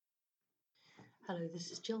Hello, this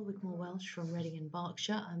is Jill Wigmore Welsh from Reading in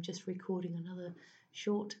Berkshire. I'm just recording another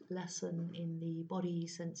short lesson in the Body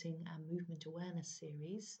Sensing and Movement Awareness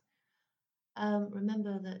series.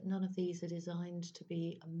 Remember that none of these are designed to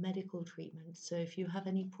be a medical treatment, so if you have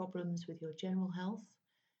any problems with your general health,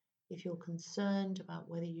 if you're concerned about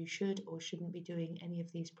whether you should or shouldn't be doing any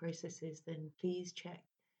of these processes, then please check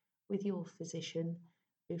with your physician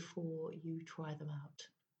before you try them out.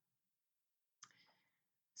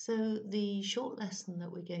 So the short lesson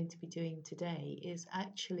that we're going to be doing today is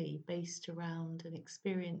actually based around an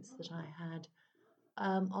experience that I had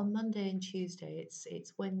on Monday and Tuesday. It's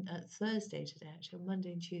Thursday today, actually, on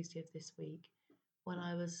Monday and Tuesday of this week, when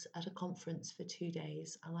I was at a conference for 2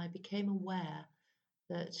 days, and I became aware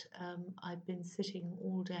that I'd been sitting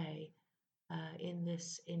all day in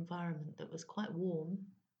this environment that was quite warm,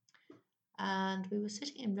 and we were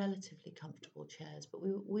sitting in relatively comfortable chairs, but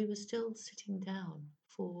we were still sitting down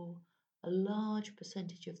for a large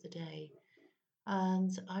percentage of the day.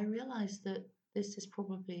 And I realized that this is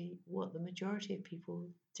probably what the majority of people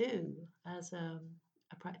do. As a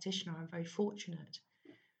practitioner, I'm very fortunate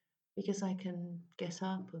because I can get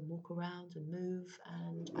up and walk around and move,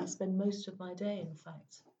 and I spend most of my day, in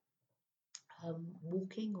fact,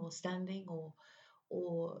 walking or standing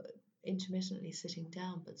or intermittently sitting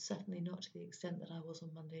down, but certainly not to the extent that I was on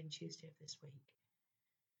Monday and Tuesday of this week.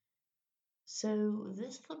 So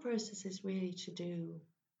this little process is really to do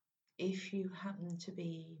if you happen to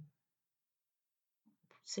be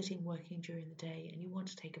sitting working during the day and you want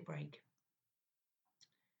to take a break.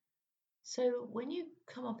 So when you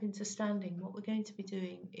come up into standing, what we're going to be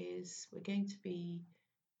doing is we're going to be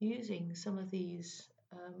using some of these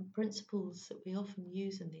principles that we often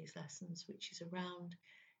use in these lessons, which is around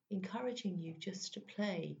encouraging you just to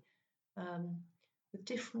play with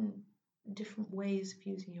different ways of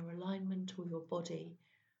using your alignment or your body,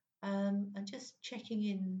 and just checking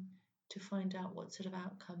in to find out what sort of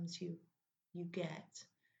outcomes you get,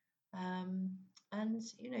 and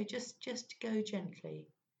just go gently.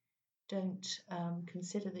 Don't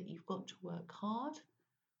consider that you've got to work hard.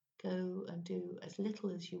 Go and do as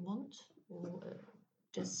little as you want, or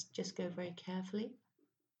just go very carefully.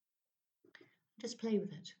 Just play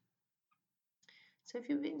with it. So if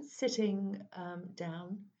you've been sitting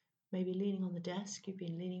down, maybe leaning on the desk, you've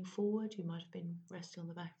been leaning forward, you might have been resting on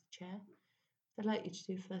the back of the chair. What I'd like you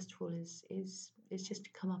to do first of all is just to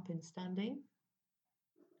come up in standing,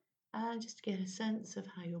 and just to get a sense of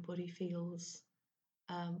how your body feels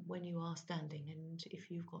when you are standing. And if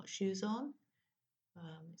you've got shoes on,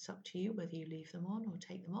 it's up to you whether you leave them on or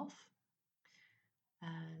take them off,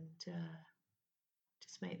 and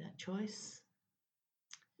just make that choice.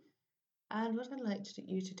 And what I'd like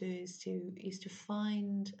you to do is to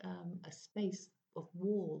find a space of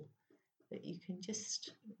wall that you can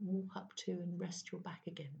just walk up to and rest your back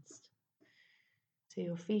against. So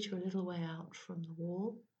your feet are a little way out from the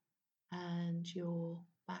wall, and your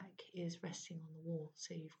back is resting on the wall.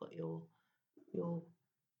 So you've got your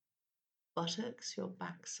buttocks, your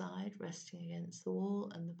backside resting against the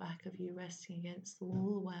wall, and the back of you resting against the wall,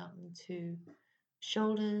 all the way up into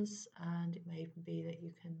shoulders. And it may even be that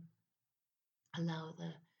you can allow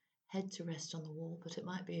the head to rest on the wall, but it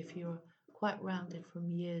might be, if you're quite rounded from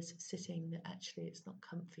years of sitting, that actually it's not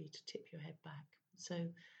comfy to tip your head back. So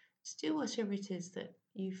just do whatever it is that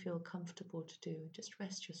you feel comfortable to do. Just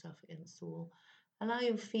rest yourself against the wall. Allow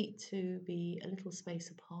your feet to be a little space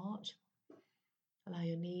apart. Allow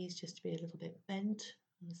your knees just to be a little bit bent.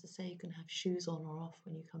 And as I say, you can have shoes on or off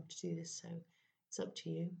when you come to do this, so it's up to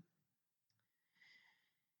you.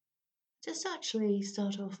 Just actually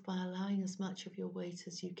start off by allowing as much of your weight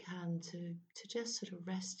as you can to just sort of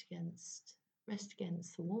rest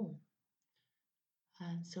against the wall.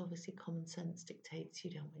 And so obviously common sense dictates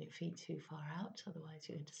you don't want your feet too far out, otherwise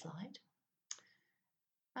you're going to slide.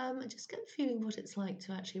 And just get a feeling what it's like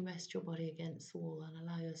to actually rest your body against the wall and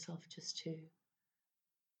allow yourself just to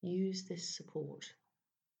use this support.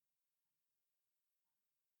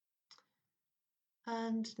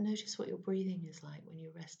 And notice what your breathing is like when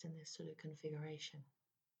you rest in this sort of configuration.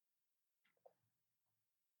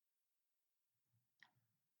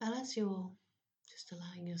 And as you're just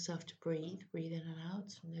allowing yourself to breathe in and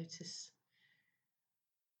out, notice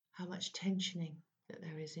how much tensioning that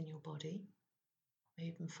there is in your body.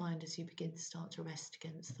 You even find as you begin to start to rest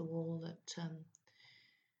against the wall that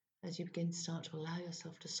as you begin to start to allow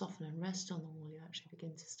yourself to soften and rest on the wall, you actually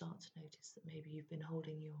begin to start to notice that maybe you've been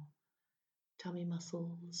holding your tummy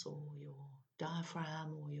muscles or your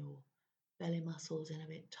diaphragm or your belly muscles in a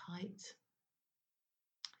bit tight.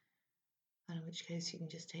 And in which case you can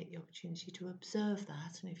just take the opportunity to observe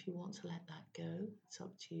that, and if you want to let that go, it's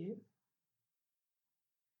up to you.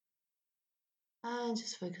 And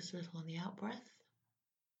just focus a little on the out breath.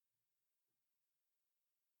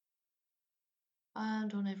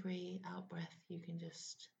 And on every out breath, you can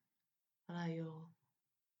just allow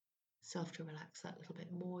yourself to relax that little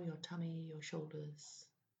bit more, your tummy, your shoulders.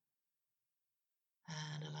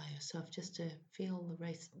 And allow yourself just to feel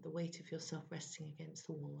the weight of yourself resting against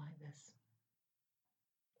the wall like this.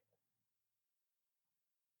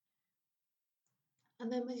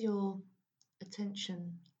 And then with your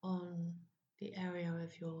attention on the area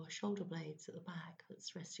of your shoulder blades at the back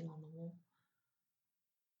that's resting on the wall,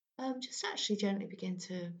 just actually gently begin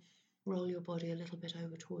to roll your body a little bit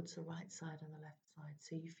over towards the right side and the left side.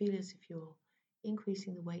 So you feel as if you're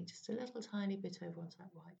increasing the weight just a little tiny bit over onto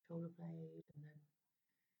that right shoulder blade, and then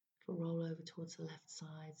it'll roll over towards the left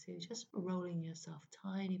side. So you're just rolling yourself a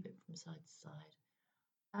tiny bit from side to side.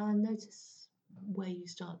 And notice where you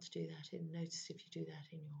start to do that. And notice if you do that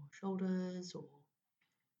in your shoulders, or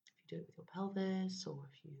if you do it with your pelvis, or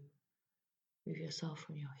if you move yourself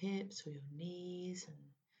from your hips or your knees. And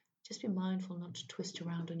just be mindful not to twist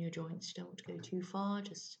around on your joints. You don't want to go too far.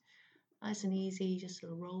 Just nice and easy, just a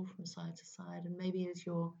little roll from side to side. And maybe as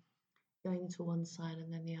you're going to one side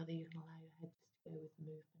and then the other, you can allow your head just to go with the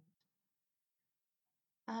movement.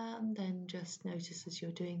 And then just notice as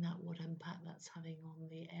you're doing that what impact that's having on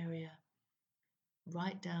the area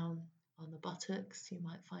right down on the buttocks. You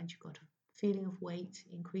might find you've got a feeling of weight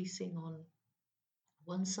increasing on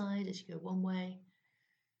one side as you go one way,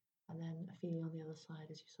 and then a feeling on the other side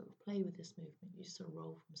as you sort of play with this movement. You just sort of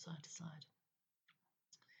roll from side to side.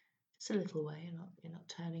 Just a little way, you're not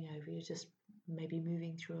turning over, you're just maybe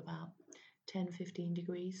moving through about 10-15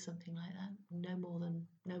 degrees, something like that. No more than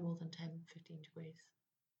 10-15 degrees.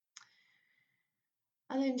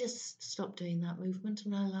 And then just stop doing that movement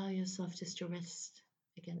and allow yourself just to rest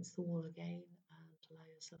against the wall again, and allow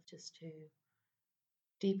yourself just to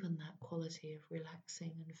deepen that quality of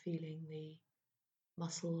relaxing and feeling the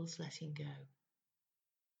muscles letting go.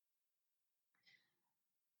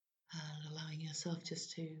 And allowing yourself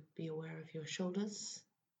just to be aware of your shoulders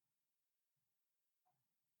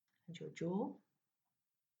and your jaw.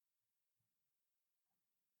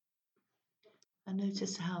 And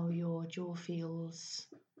notice how your jaw feels.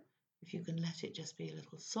 If you can let it just be a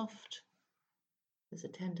little soft, there's a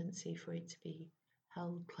tendency for it to be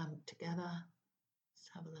held, clamped together. Just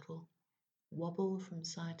have a little wobble from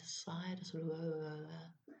side to side, sort of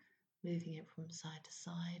moving it from side to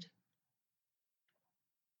side.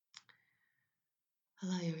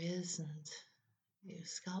 Allow your ears and your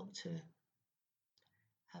scalp to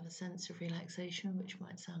have a sense of relaxation, which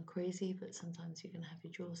might sound crazy, but sometimes you can have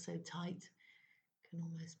your jaw so tight, it can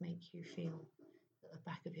almost make you feel that the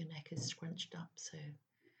back of your neck is scrunched up. So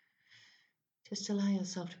just allow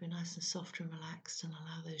yourself to be nice and soft and relaxed, and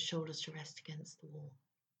allow those shoulders to rest against the wall.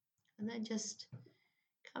 And then just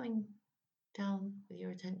coming down with your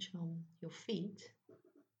attention on your feet.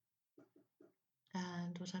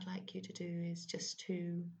 And what I'd like you to do is just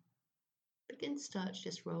to start to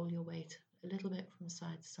just roll your weight a little bit from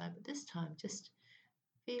side to side, but this time just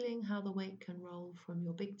feeling how the weight can roll from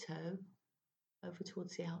your big toe over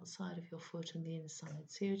towards the outside of your foot and the inside.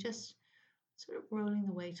 So you're just sort of rolling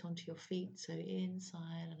the weight onto your feet, so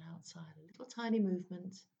inside and outside, a little tiny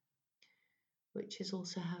movement, which is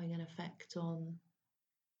also having an effect on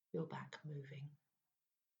your back moving.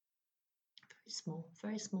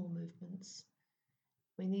 Very small movements.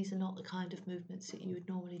 I mean, these are not the kind of movements that you would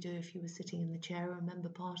normally do if you were sitting in the chair. Remember,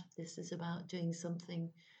 part of this is about doing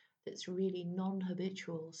something that's really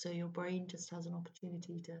non-habitual, so your brain just has an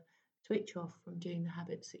opportunity to switch off from doing the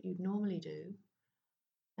habits that you'd normally do,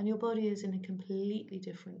 and your body is in a completely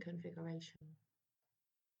different configuration.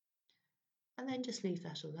 And then just leave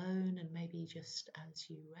that alone, and maybe just as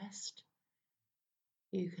you rest,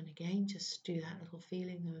 you can again just do that little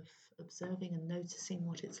feeling of observing and noticing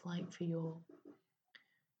what it's like for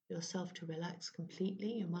yourself to relax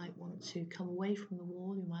completely. You might want to come away from the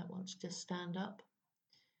wall, you might want to just stand up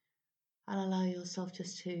and allow yourself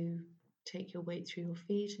just to take your weight through your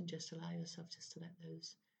feet, and just allow yourself just to let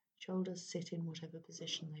those shoulders sit in whatever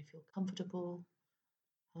position they feel comfortable,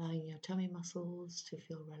 allowing your tummy muscles to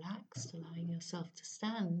feel relaxed, allowing yourself to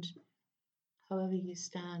stand however you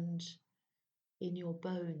stand in your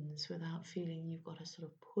bones without feeling you've got to sort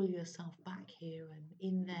of pull yourself back here and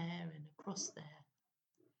in there and across there.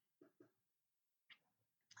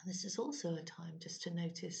 And this is also a time just to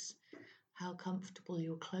notice how comfortable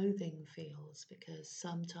your clothing feels, because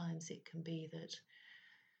sometimes it can be that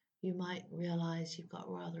you might realize you've got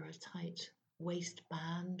rather a tight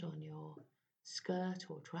waistband on your skirt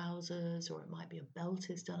or trousers, or it might be a belt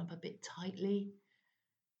is done up a bit tightly.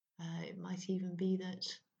 It might even be that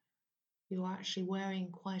you're actually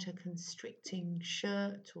wearing quite a constricting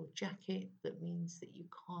shirt or jacket, that means that you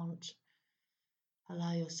can't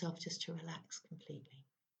allow yourself just to relax completely.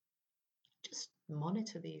 Just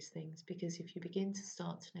monitor these things, because if you begin to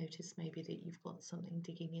start to notice maybe that you've got something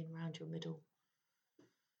digging in around your middle,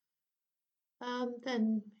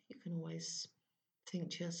 then you can always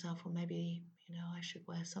think to yourself, well, maybe, I should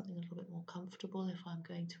wear something a little bit more comfortable if I'm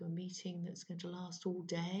going to a meeting that's going to last all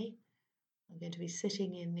day. I'm going to be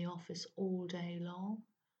sitting in the office all day long.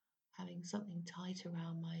 Having something tight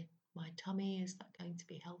around my tummy, is that going to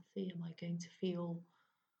be healthy? Am I going to feel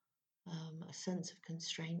a sense of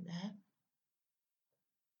constraint there?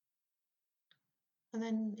 And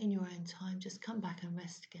then in your own time, just come back and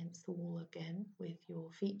rest against the wall again, with your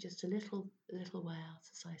feet just a little way out,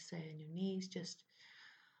 as I say, and your knees just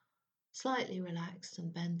slightly relaxed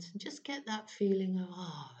and bent, and just get that feeling of,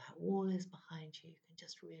 that wall is behind you. You can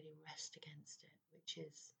just really rest against it, which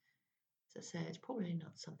is, as I said, it's probably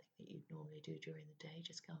not something that you'd normally do during the day.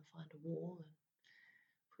 Just go and find a wall and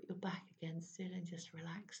put your back against it and just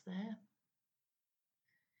relax there.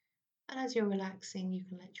 And as you're relaxing, you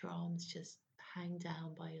can let your arms just hang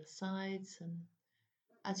down by your sides. And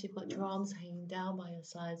as you've got your arms hanging down by your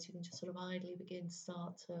sides, you can just sort of idly begin to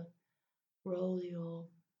start to roll your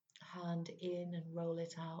hand in and roll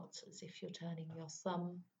it out, as if you're turning your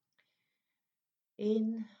thumb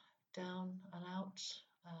in, down and out.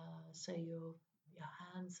 So your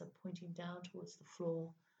hands are pointing down towards the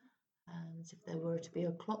floor. And if there were to be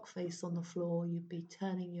a clock face on the floor, you'd be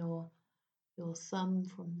turning your thumb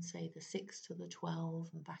from, say, the 6 to the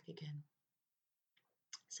 12 and back again.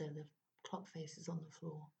 So the clock face is on the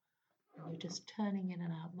floor. And you're just turning in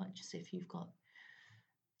and out, much as if you've got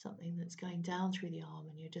something that's going down through the arm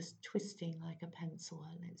and you're just twisting like a pencil,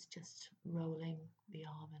 and it's just rolling the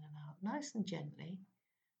arm in and out, nice and gently.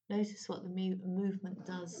 Notice what the movement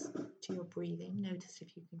does to your breathing. Notice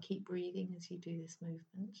if you can keep breathing as you do this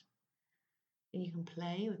movement. And you can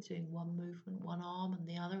play with doing one movement, one arm and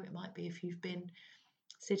the other. It might be if you've been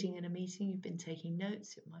sitting in a meeting, you've been taking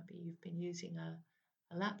notes. It might be you've been using a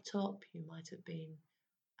laptop. You might have been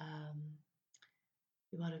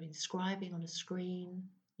scribing on a screen.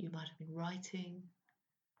 You might have been writing.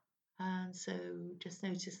 And so just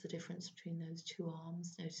notice the difference between those two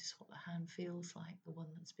arms. Notice what the hand feels like, the one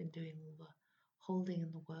that's been doing all the holding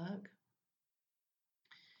and the work.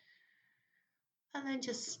 And then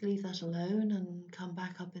just leave that alone and come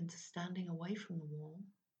back up into standing away from the wall.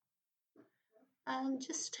 And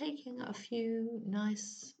just taking a few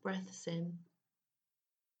nice breaths in,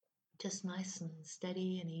 just nice and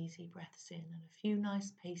steady and easy breaths in, and a few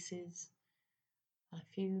nice paces, and a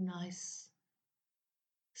few nice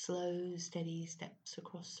slow, steady steps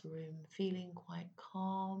across the room, feeling quite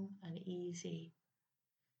calm and easy.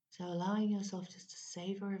 So allowing yourself just to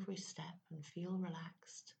savor every step and feel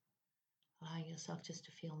relaxed, allowing yourself just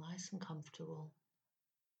to feel nice and comfortable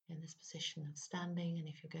in this position of standing. And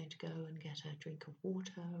if you're going to go and get a drink of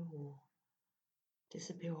water or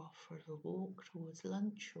disappear off for a little walk towards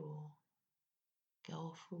lunch or go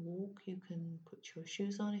off for a walk, you can put your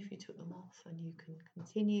shoes on if you took them off, and you can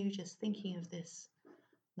continue just thinking of this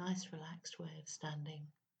nice relaxed way of standing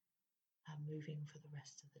and moving for the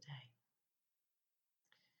rest of the day.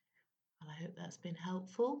 And I hope that's been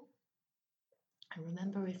helpful. And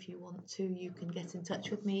remember, if you want to, you can get in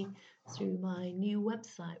touch with me through my new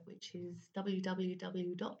website, which is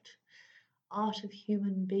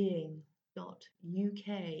www.artofhumanbeing.uk,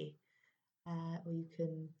 or you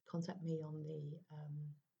can contact me on the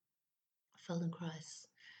Feldenkrais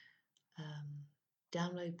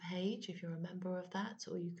download page if you're a member of that,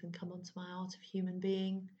 or you can come onto my Art of Human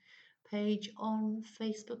Being page on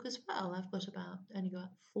Facebook as well. I've only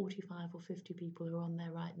got 45 or 50 people who are on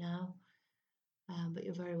there right now. But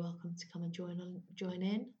you're very welcome to come and join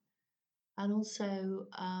in. And also,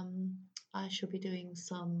 I shall be doing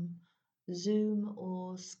some Zoom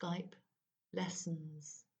or Skype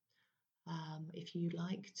lessons. If you'd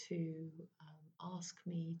like to ask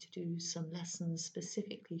me to do some lessons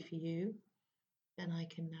specifically for you, then I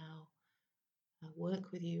can now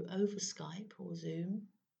work with you over Skype or Zoom,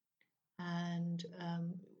 and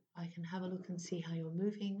I can have a look and see how you're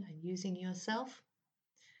moving and using yourself.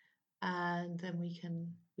 And then we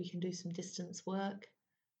can do some distance work,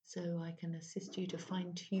 so I can assist you to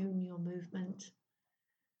fine-tune your movement.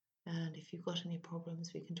 And if you've got any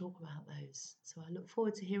problems, we can talk about those. So I look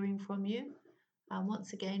forward to hearing from you. And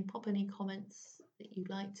once again, pop any comments that you'd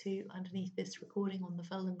like to underneath this recording on the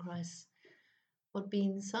Feldenkrais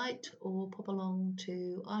Podbean site, or pop along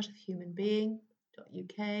to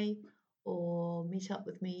artofhumanbeing.uk, or meet up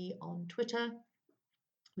with me on Twitter,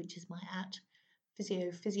 which is my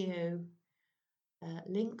 @physio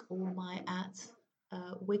link all my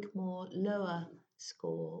Wigmore lower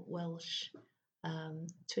score Welsh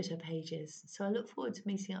Twitter pages. So I look forward to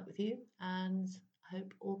meeting up with you and I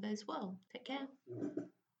hope all goes well. Take care.